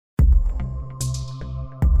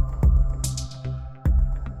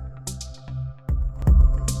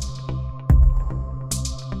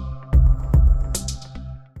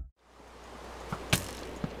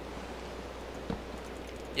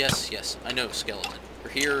Yes, yes, I know, skeleton.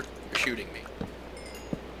 You're here, you're shooting me.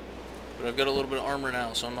 But I've got a little bit of armor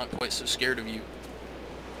now, so I'm not quite so scared of you.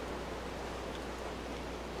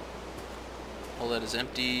 All that is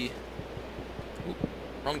empty. Oop,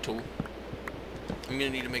 wrong tool. I'm gonna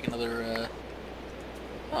need to make another,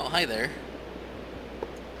 Oh, hi there.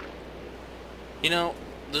 You know,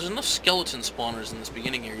 there's enough skeleton spawners in this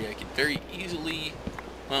beginning area. I could very easily...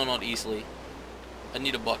 Well, not easily. I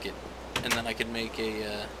need a bucket. And then I could make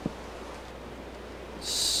a,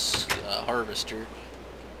 harvester.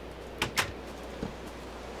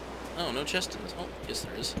 Oh, no chest in this. Oh, yes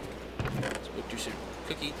there is. Spoke too soon.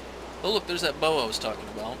 Cookie. Oh, look, there's that bow I was talking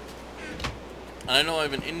about. And I know I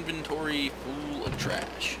have an inventory full of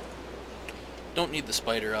trash. Don't need the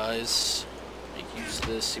spider eyes. Make use of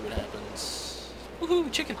this, see what happens.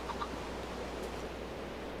 Woohoo, chicken!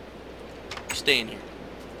 Stay in here.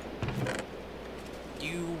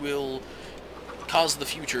 You will cause the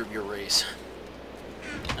future of your race.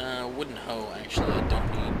 Wooden hoe, actually. I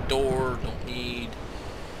don't need. Door, don't need.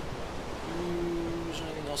 Is there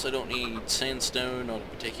anything else I don't need? Sandstone, not in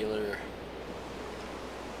particular.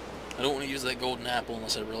 I don't want to use that golden apple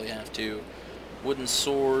unless I really have to. Wooden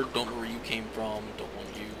sword, don't know where you came from, don't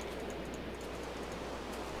want you.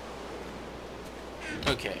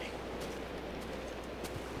 Okay.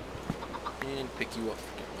 And pick you up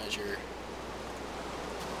for good measure.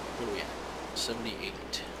 What are we at?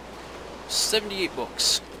 78. 78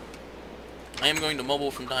 books. I am going to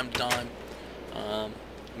mumble from time to time. I'm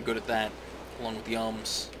good at that, along with the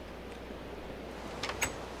ums.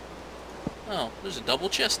 Oh, there's a double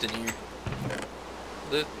chest in here.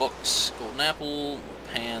 The books, golden apple,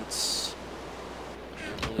 pants. I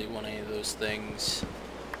don't really want any of those things.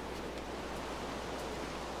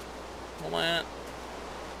 What am I at?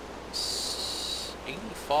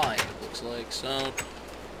 85, it looks like. So,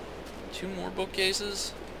 2 more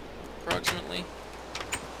bookcases, approximately.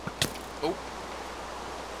 Oh.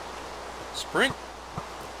 Sprint.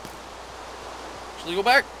 Actually, go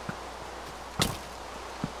back.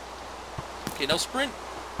 Okay, now sprint.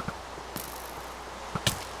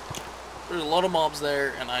 There's a lot of mobs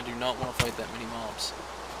there, and I do not want to fight that many mobs.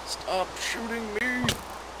 Stop shooting me!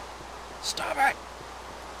 Stop it!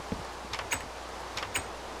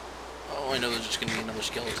 Oh, I know there's just going to be another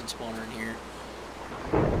skeleton spawner in here.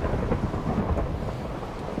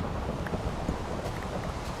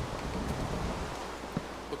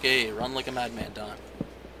 Okay, run like a madman time.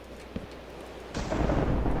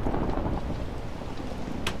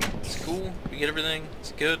 It's cool. We get everything.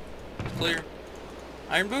 It's good. It's clear.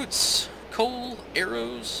 Iron boots. Coal,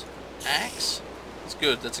 arrows, axe. That's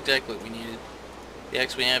good. That's exactly what we needed. The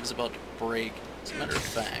axe we have is about to break. As a matter of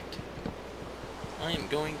fact, I am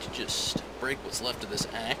going to just break what's left of this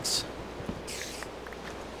axe.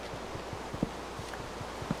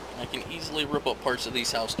 I can easily rip up parts of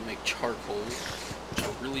these houses to make charcoal, which I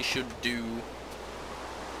really should do.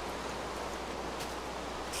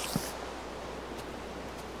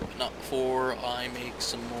 But not before I make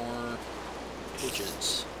some more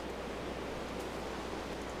torches.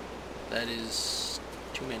 That is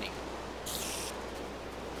too many.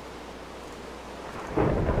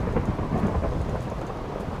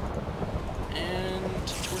 And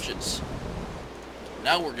torches.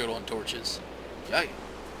 Now we're good on torches. Yay.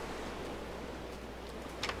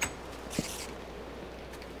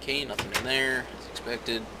 Okay, nothing in there, as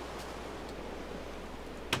expected.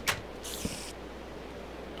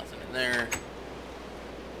 Nothing in there.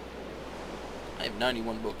 I have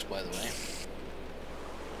 91 books, by the way.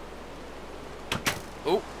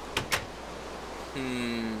 Oh.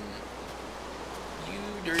 You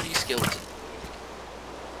dirty skeleton.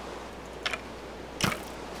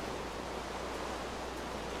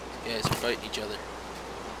 These guys are fighting each other.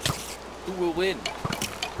 Who will win?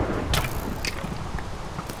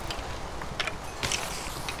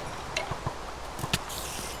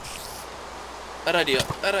 Bad idea.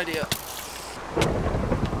 Bad idea.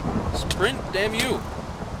 Sprint, damn you.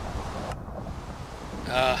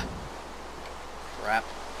 Crap.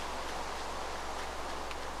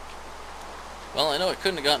 Well, I know I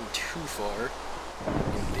couldn't have gotten too far,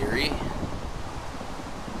 in theory. I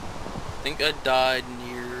think I died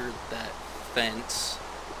near that fence.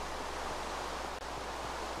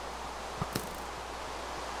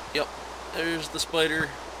 Yep, there's the spider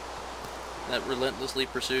that relentlessly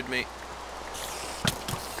pursued me.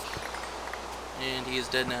 And he is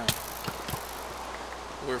dead now.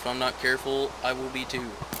 Or if I'm not careful, I will be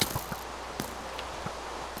too.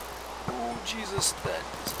 Oh, Jesus, that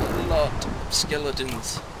is a lot of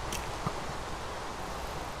skeletons.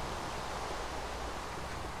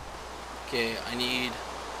 Okay, I need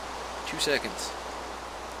 2 seconds.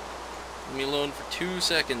 Leave me alone for 2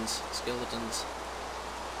 seconds, skeletons.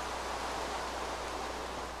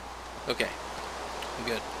 Okay, I'm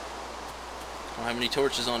good. I don't have any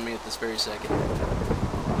torches on me at this very second.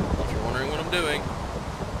 If you're wondering what I'm doing,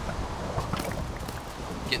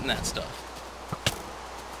 getting that stuff.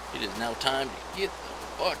 It is now time to get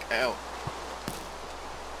the fuck out.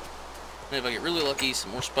 And if I get really lucky,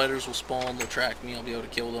 some more spiders will spawn, they'll track me, I'll be able to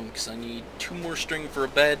kill them, because I need 2 more string for a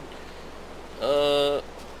bed. Oh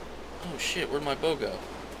shit, where'd my bow go?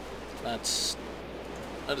 That is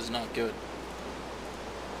not good.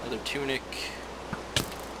 Another tunic.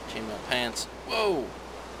 Chainmail pants. Whoa!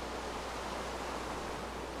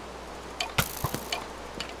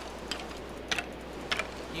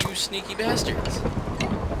 You sneaky bastards.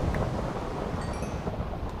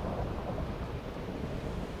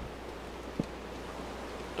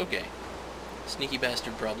 Okay. Sneaky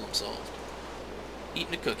bastard problem solved.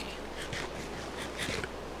 Eating a cookie.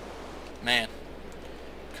 Man.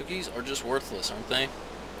 Cookies are just worthless, aren't they?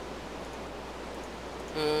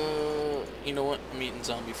 You know what? I'm eating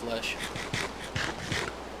zombie flesh.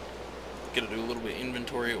 Gotta do a little bit of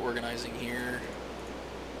inventory organizing here.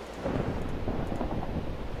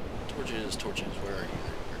 Torches, torches, where are you?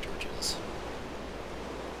 There are torches.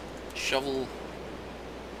 Shovel.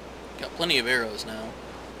 Got plenty of arrows now.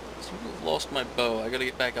 Seem to have lost my bow. I gotta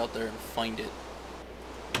get back out there and find it.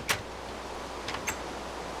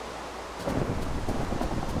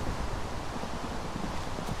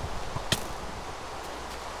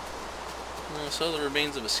 I saw the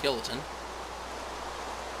remains of a skeleton.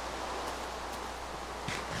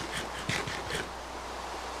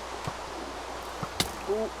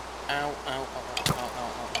 Ooh. Ow, ow, ow, ow, ow, ow,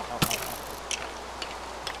 ow, ow, ow.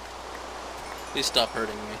 Please stop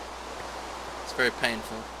hurting me. It's very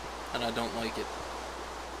painful, and I don't like it.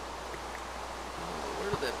 Oh,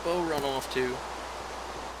 where did that bow run off to?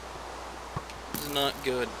 This is not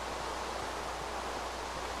good.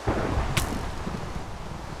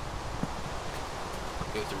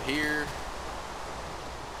 Go through here.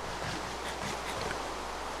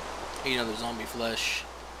 Eat another zombie flesh.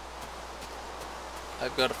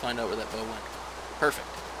 I've got to find out where that bow went. Perfect.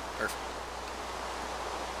 Perfect.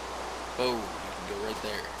 Bow, you can go right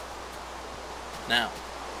there. Now.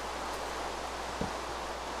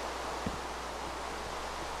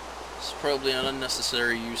 This is probably an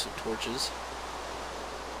unnecessary use of torches.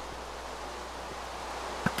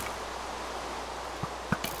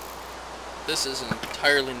 This is an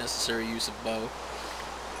entirely necessary use of bow.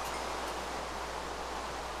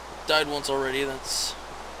 Died once already, that's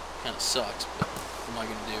kind of sucks, but what am I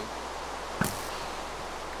gonna do?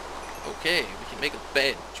 Okay, we can make a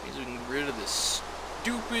bed, which means we can get rid of this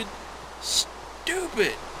stupid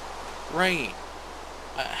rain.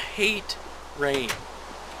 I hate rain.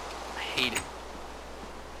 I hate it.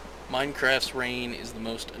 Minecraft's rain is the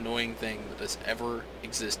most annoying thing that has ever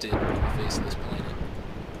existed on the face of this planet.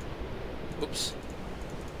 Oops.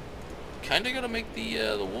 Kinda gotta make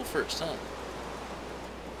the wool first, huh?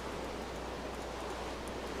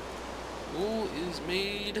 Wool is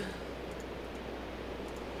made.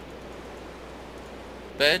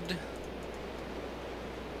 Bed.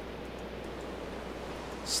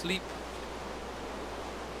 Sleep.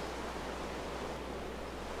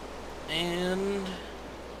 And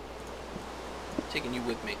taking you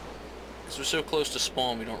with me. Because we're so close to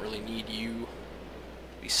spawn, we don't really need you.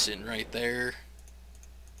 Be sitting right there.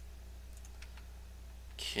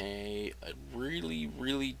 Okay, I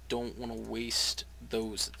really don't want to waste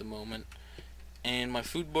those at the moment. And my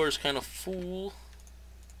food bar is kind of full.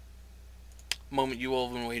 Moment you all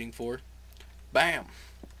have been waiting for. Bam!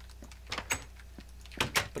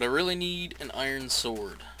 But I really need an iron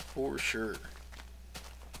sword, for sure.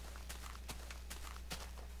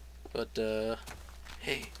 But,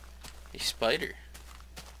 hey spider.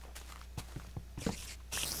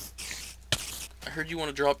 I heard you want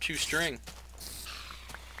to drop 2 string.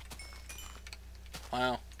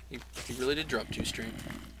 Wow, you really did drop 2 string.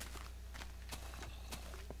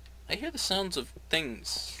 I hear the sounds of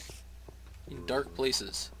things in dark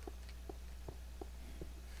places.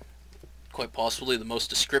 Quite possibly the most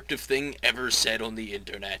descriptive thing ever said on the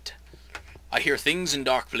internet. I hear things in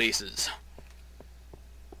dark places.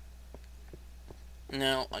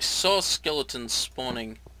 Now, I saw skeletons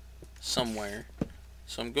spawning somewhere.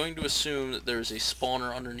 So I'm going to assume that there's a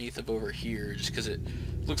spawner underneath of over here, just because it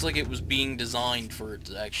looks like it was being designed for it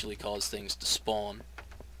to actually cause things to spawn.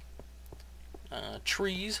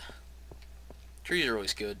 Trees. Trees are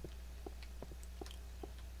always good.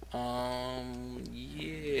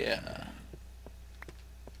 Yeah.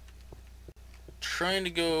 Trying to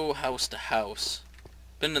go house to house.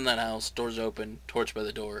 Been in that house, doors open, torch by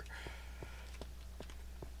the door.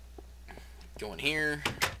 Go in here.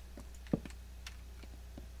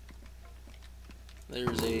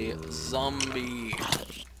 There's a zombie.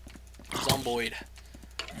 Zomboid.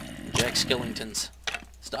 Jack Skellingtons.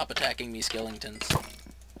 Stop attacking me, Skellingtons.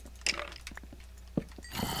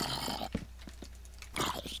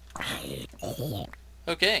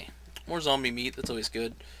 Okay. More zombie meat. That's always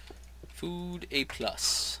good. Food A+.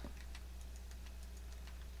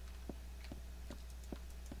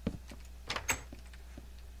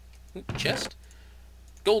 Ooh, chest.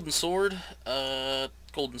 Golden sword.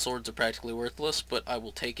 Golden swords are practically worthless, but I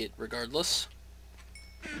will take it regardless.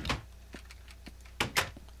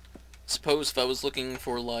 Suppose if I was looking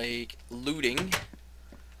for, like, looting,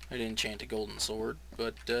 I'd enchant a golden sword,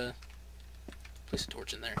 but, place a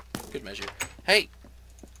torch in there. Good measure. Hey!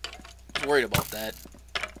 I was worried about that.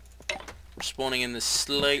 We're spawning in this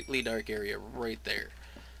slightly dark area right there.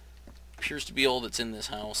 Appears to be all that's in this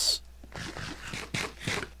house.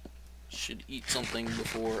 Should eat something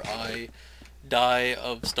before I die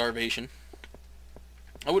of starvation.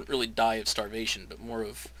 I wouldn't really die of starvation, but more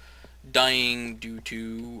of dying due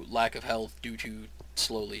to lack of health due to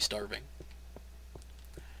slowly starving.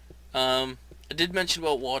 I did mention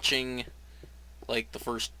about watching like the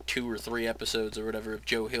first 2 or 3 episodes or whatever of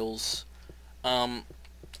Joe Hill's. I,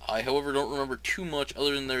 however, don't remember too much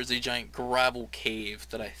other than there's a giant gravel cave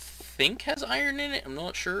that I think has iron in it. I'm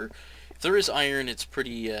not sure. If there is iron, it's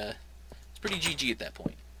pretty GG at that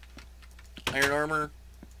point. Iron armor,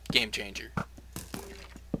 game changer.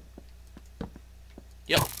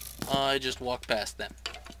 Yep, I just walked past them.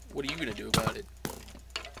 What are you gonna do about it?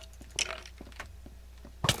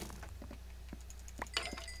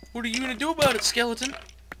 What are you gonna do about it, skeleton?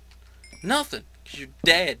 Nothing, 'cause you're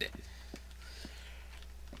dead.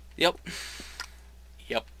 Yep.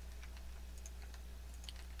 Yep.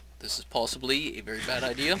 This is possibly a very bad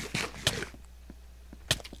idea.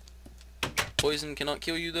 Poison cannot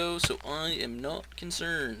kill you though, so I am not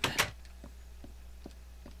concerned.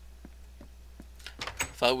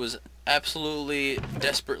 If I was absolutely,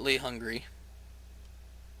 desperately hungry...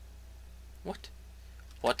 What?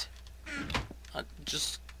 What?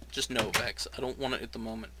 Just no, Vechs. I don't want it at the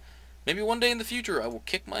moment. Maybe one day in the future I will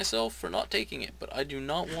kick myself for not taking it, but I do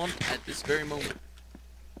not want it at this very moment.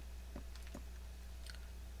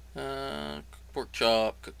 Cook pork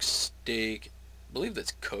chop, cook steak. I believe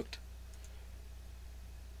that's cooked.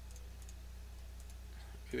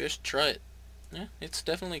 Maybe I should try it. Yeah, it's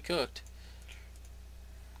definitely cooked.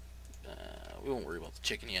 We won't worry about the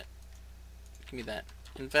chicken yet. Give me that.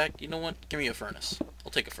 In fact, you know what? Give me a furnace.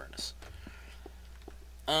 I'll take a furnace.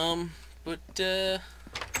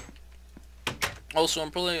 Also,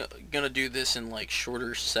 I'm probably gonna do this in, like,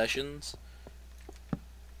 shorter sessions. I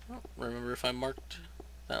don't remember if I marked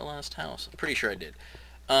that last house. I'm pretty sure I did.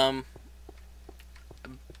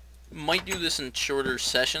 Might do this in shorter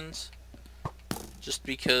sessions, just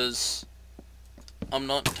because I'm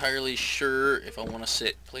not entirely sure if I want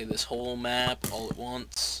to play this whole map all at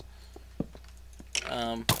once.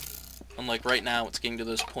 Unlike right now, it's getting to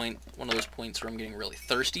one of those points where I'm getting really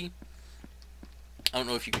thirsty. I don't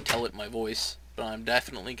know if you can tell it in my voice, but I'm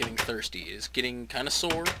definitely getting thirsty. It's getting kind of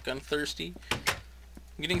sore, kind of thirsty.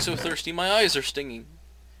 I'm getting so thirsty my eyes are stinging.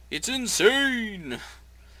 It's insane!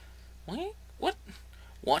 What? What?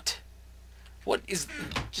 What? What is...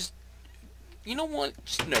 Just... You know what?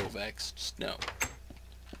 Just no, Vechs. Just no.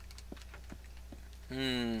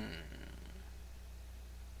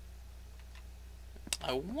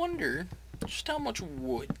 I wonder just how much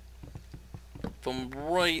wood. If I'm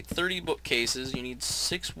right, 30 bookcases, you need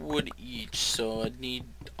 6 wood each, so I'd need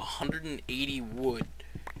 180 wood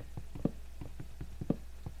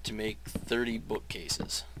to make 30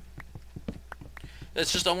 bookcases.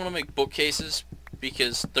 That's just, I want to make bookcases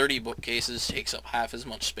because 30 bookcases takes up half as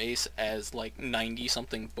much space as like 90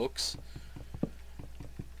 something books.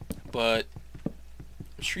 But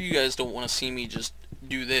I'm sure you guys don't want to see me just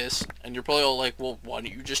do this, and you're probably all like, well, why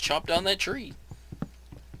don't you just chop down that tree?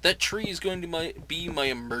 That tree is going to be my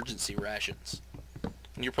emergency rations.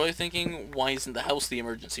 And you're probably thinking, why isn't the house the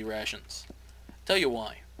emergency rations? Tell you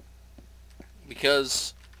why.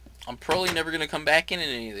 Because I'm probably never going to come back in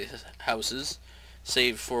any of these houses,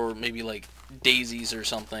 save for maybe like daisies or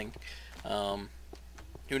something.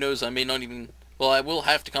 Who knows, I may not even... Well, I will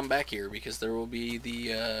have to come back here because there will be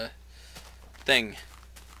the thing.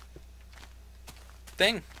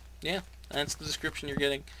 Yeah, that's the description you're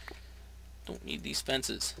getting. Don't need these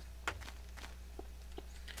fences.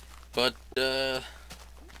 But,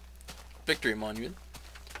 Victory Monument.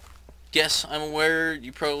 Yes, I'm aware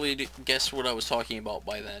you probably guessed what I was talking about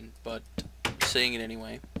by then, but I'm saying it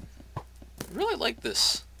anyway. I really like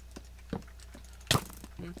this.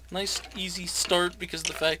 Nice, easy start because of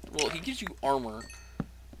the fact, well, he gives you armor.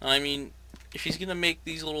 I mean, if he's gonna make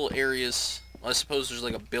these little areas, I suppose there's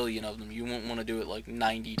like a billion of them. You won't want to do it like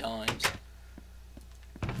 90 times.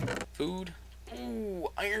 Food. Ooh,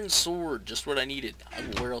 iron sword, just what I needed. I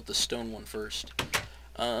will wear out the stone one first.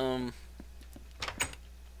 Let's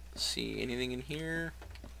see, anything in here?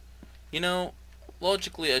 You know,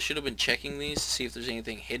 logically I should have been checking these to see if there's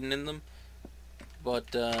anything hidden in them.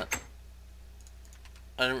 But, I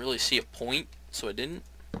didn't really see a point, so I didn't.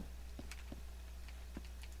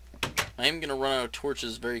 I am going to run out of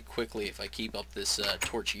torches very quickly if I keep up this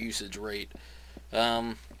torch usage rate.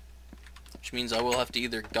 Which means I will have to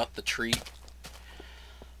either gut the tree.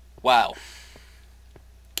 Wow.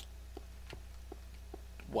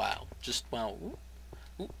 Wow. Just wow.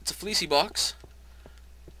 Ooh, it's a fleecy box.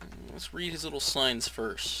 Let's read his little signs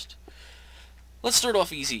first. Let's start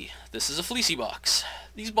off easy. This is a fleecy box.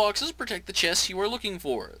 These boxes protect the chests you are looking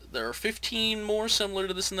for. There are 15 more similar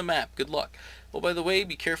to this in the map. Good luck. Oh, by the way,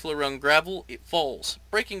 be careful around gravel. It falls.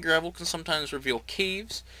 Breaking gravel can sometimes reveal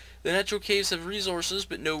caves. The natural caves have resources,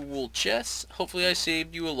 but no wool chests. Hopefully I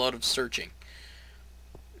saved you a lot of searching.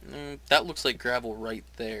 That looks like gravel right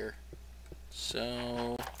there.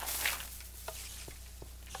 So...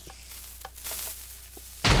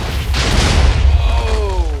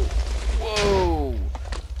 Whoa!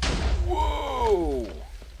 Whoa!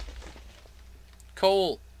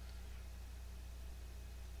 Coal.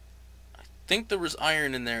 I think there was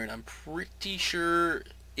iron in there, and I'm pretty sure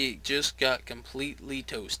it just got completely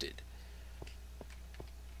toasted.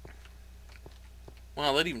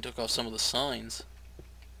 Wow, that even took off some of the signs.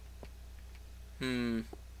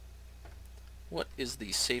 What is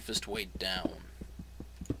the safest way down?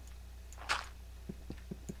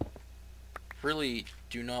 Really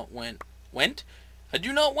do not went? I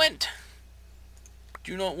do not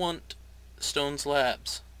do not want stone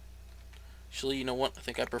slabs. Actually, you know what? I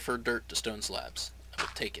think I prefer dirt to stone slabs. I will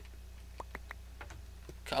take it.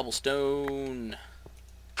 Cobblestone.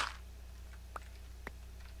 I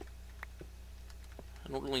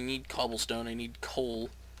don't really need cobblestone, I need coal.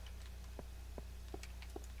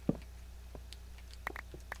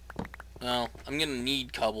 Well, I'm gonna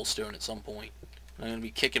need cobblestone at some point. I'm gonna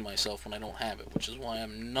be kicking myself when I don't have it, which is why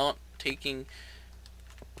I'm not taking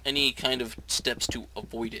any kind of steps to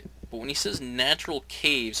avoid it. But when he says natural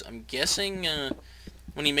caves, I'm guessing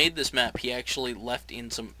when he made this map, he actually left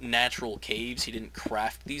in some natural caves. He didn't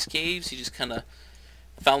craft these caves. He just kind of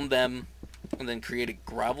found them and then created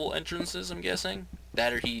gravel entrances, I'm guessing.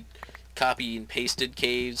 That or he copied and pasted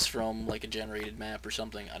caves from like a generated map or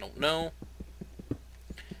something. I don't know.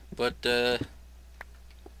 But there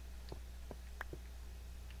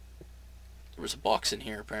was a box in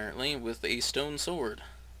here apparently with a stone sword.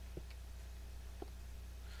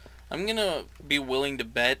 I'm gonna be willing to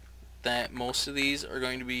bet that most of these are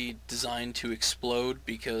going to be designed to explode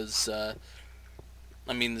because I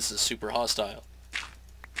mean, this is super hostile.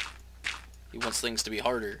 He wants things to be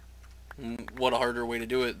harder. What a harder way to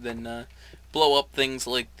do it than blow up things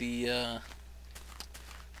like the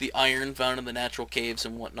iron found in the natural caves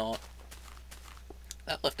and whatnot.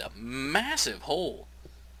 That left a massive hole.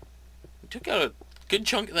 It took out a good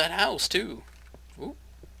chunk of that house too. Ooh.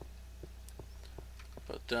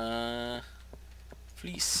 But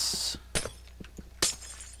fleece.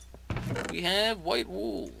 We have white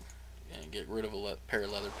wool. Yeah, get rid of a pair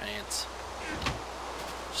of leather pants.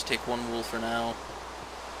 Just take one wool for now.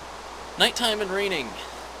 Nighttime and raining.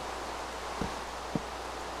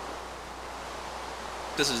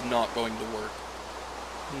 This is not going to work.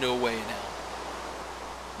 No way in hell.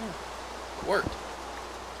 It worked.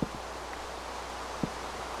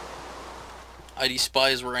 I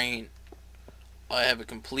despise rain. I have a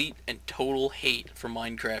complete and total hate for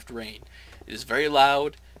Minecraft rain. It is very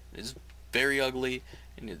loud, it is very ugly,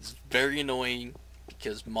 and it is very annoying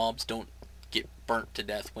because mobs don't get burnt to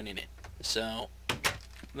death when in it. So,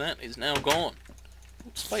 that is now gone.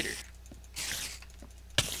 Ooh, spider.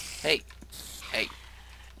 Hey. Hey.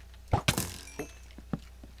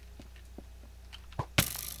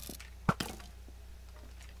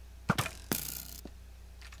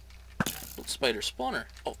 Spider spawner.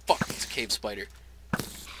 Oh fuck, it's a cave spider.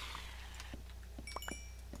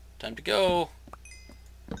 Time to go.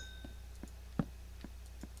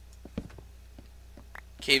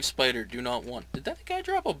 Cave spider, do not want. Did that guy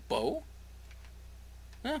drop a bow?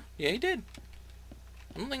 Yeah, he did.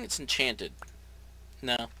 I don't think it's enchanted.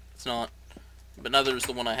 No, it's not. But neither is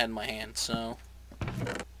the one I had in my hand, so.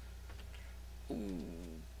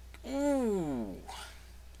 Ooh. Ooh.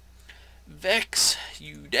 Vechs,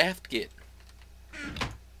 you daft git.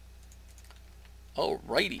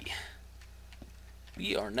 Alrighty.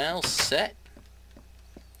 We are now set.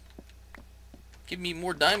 Give me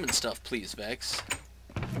more diamond stuff, please, Vechs.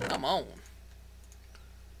 Come on.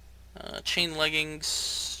 Chain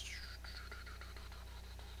leggings.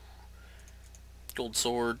 Gold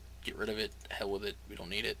sword. Get rid of it. Hell with it. We don't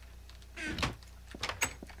need it.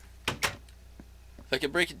 If I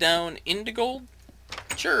could break it down into gold,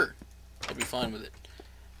 sure. I'd be fine with it.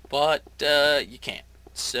 But, you can't.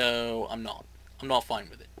 So, I'm not. I'm not fine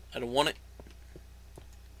with it. I don't want it.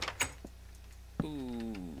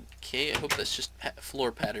 Ooh, okay, I hope that's just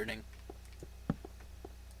floor patterning.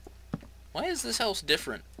 Why is this house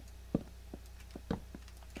different?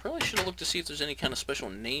 Probably should have looked to see if there's any kind of special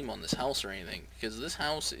name on this house or anything, because this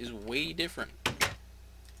house is way different.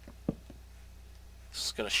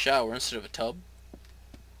 It's got a shower instead of a tub.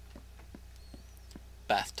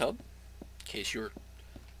 Bathtub, in case you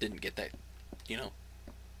didn't get that, you know,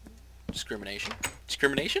 discrimination.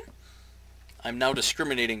 Discrimination? I'm now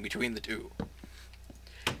discriminating between the two.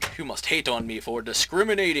 You must hate on me for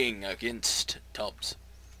discriminating against tubs.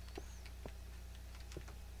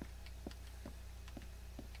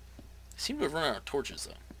 I seem to have run out of torches,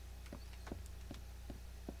 though.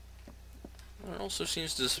 There also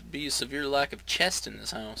seems to be a severe lack of chest in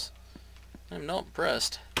this house. I'm not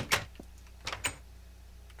impressed.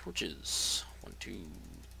 Torches. 1, 2.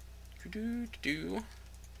 Do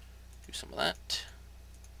some of that.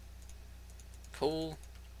 Coal.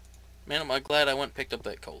 Man, am I glad I went and picked up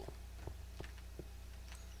that coal.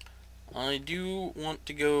 I do want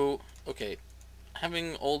to go... Okay.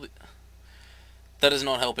 Having all the... That is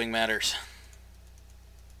not helping matters.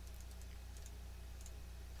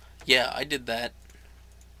 Yeah, I did that.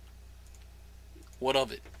 What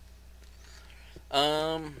of it?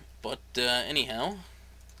 Anyhow...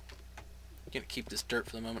 I'm gonna keep this dirt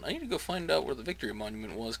for the moment. I need to go find out where the Victory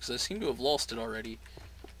Monument was, because I seem to have lost it already.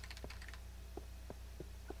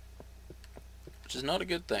 Which is not a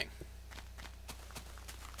good thing.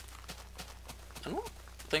 I don't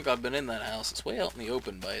think I've been in that house. It's way out in the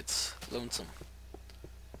open by its lonesome.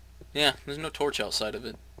 Yeah, there's no torch outside of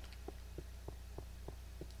it.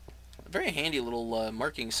 A very handy little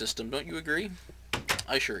marking system, don't you agree?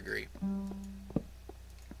 I sure agree.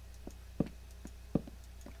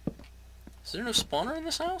 Is there no spawner in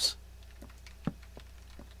this house?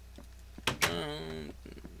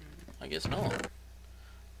 I guess not.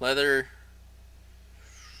 Leather.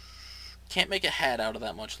 Can't make a hat out of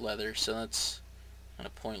that much leather, so that's kind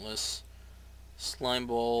of pointless. Slime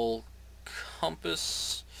ball.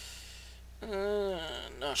 Compass.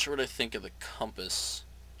 Not sure what I think of the compass.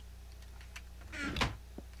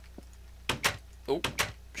 Oh,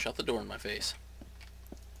 shut the door in my face.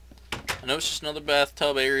 I know it's just another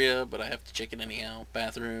bathtub area, but I have to check it anyhow.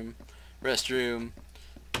 Bathroom, restroom,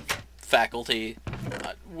 faculty,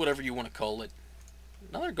 whatever you want to call it.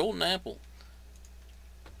 Another golden apple.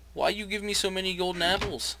 Why you give me so many golden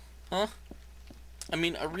apples? Huh? I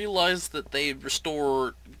mean, I realize that they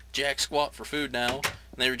restore jack squat for food now,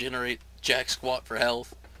 and they regenerate jack squat for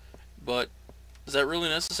health, but is that really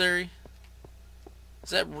necessary?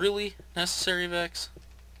 Is that really necessary, Vechs?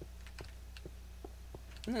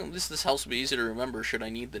 Well, at least this house will be easy to remember should I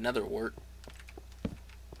need the nether wart.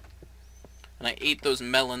 And I ate those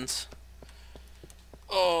melons.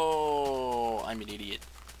 Oh, I'm an idiot.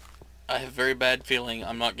 I have a very bad feeling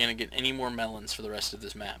I'm not going to get any more melons for the rest of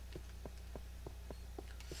this map.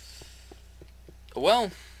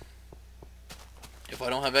 Well, if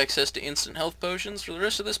I don't have access to instant health potions for the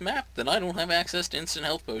rest of this map, then I don't have access to instant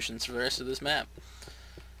health potions for the rest of this map.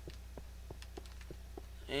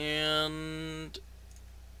 And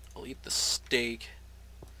I'll eat the steak.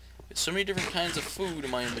 There's so many different kinds of food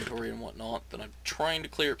in my inventory and whatnot that I'm trying to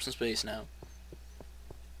clear up some space now.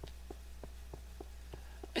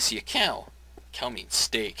 I see a cow. Cow means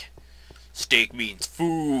steak. Steak means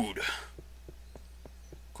food.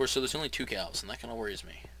 Of course, so there's only 2 cows, and that kind of worries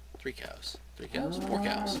me. 3 cows. 3 cows? 4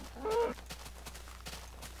 cows.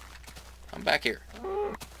 I'm back here.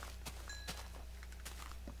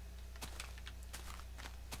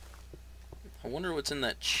 I wonder what's in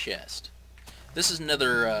that chest. This is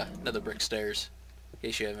nether brick stairs, in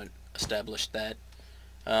case you haven't established that.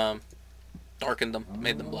 Darkened them,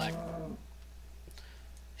 made them black.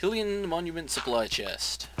 Hillian Monument Supply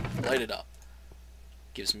Chest. Light it up.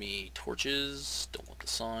 Gives me torches. Don't want the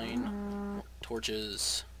sign.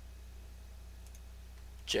 Torches.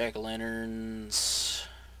 Jack-o'-lanterns.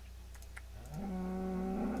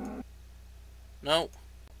 No.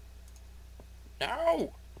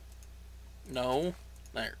 No! No.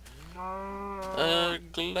 There.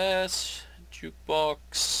 Glass.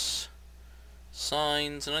 Jukebox.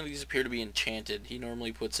 Signs. None of these appear to be enchanted. He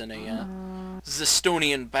normally puts in a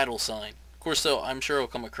Zestonian battle sign. Of course, though, I'm sure I'll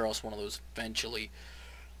come across one of those eventually.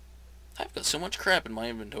 I've got so much crap in my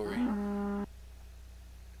inventory.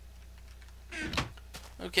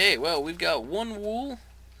 Okay, well, we've got one wool.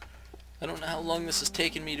 I don't know how long this has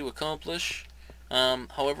taken me to accomplish.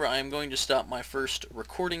 However, I am going to stop my first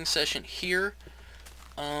recording session here.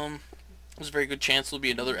 There's a very good chance there'll be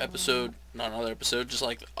another episode. Not another episode, just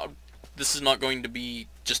like... this is not going to be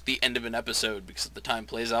just the end of an episode, because if the time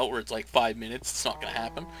plays out where it's like 5 minutes, it's not going to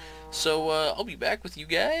happen. So, I'll be back with you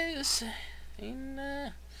guys. And,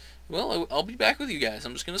 well, I'll be back with you guys.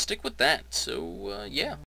 I'm just going to stick with that. So, yeah.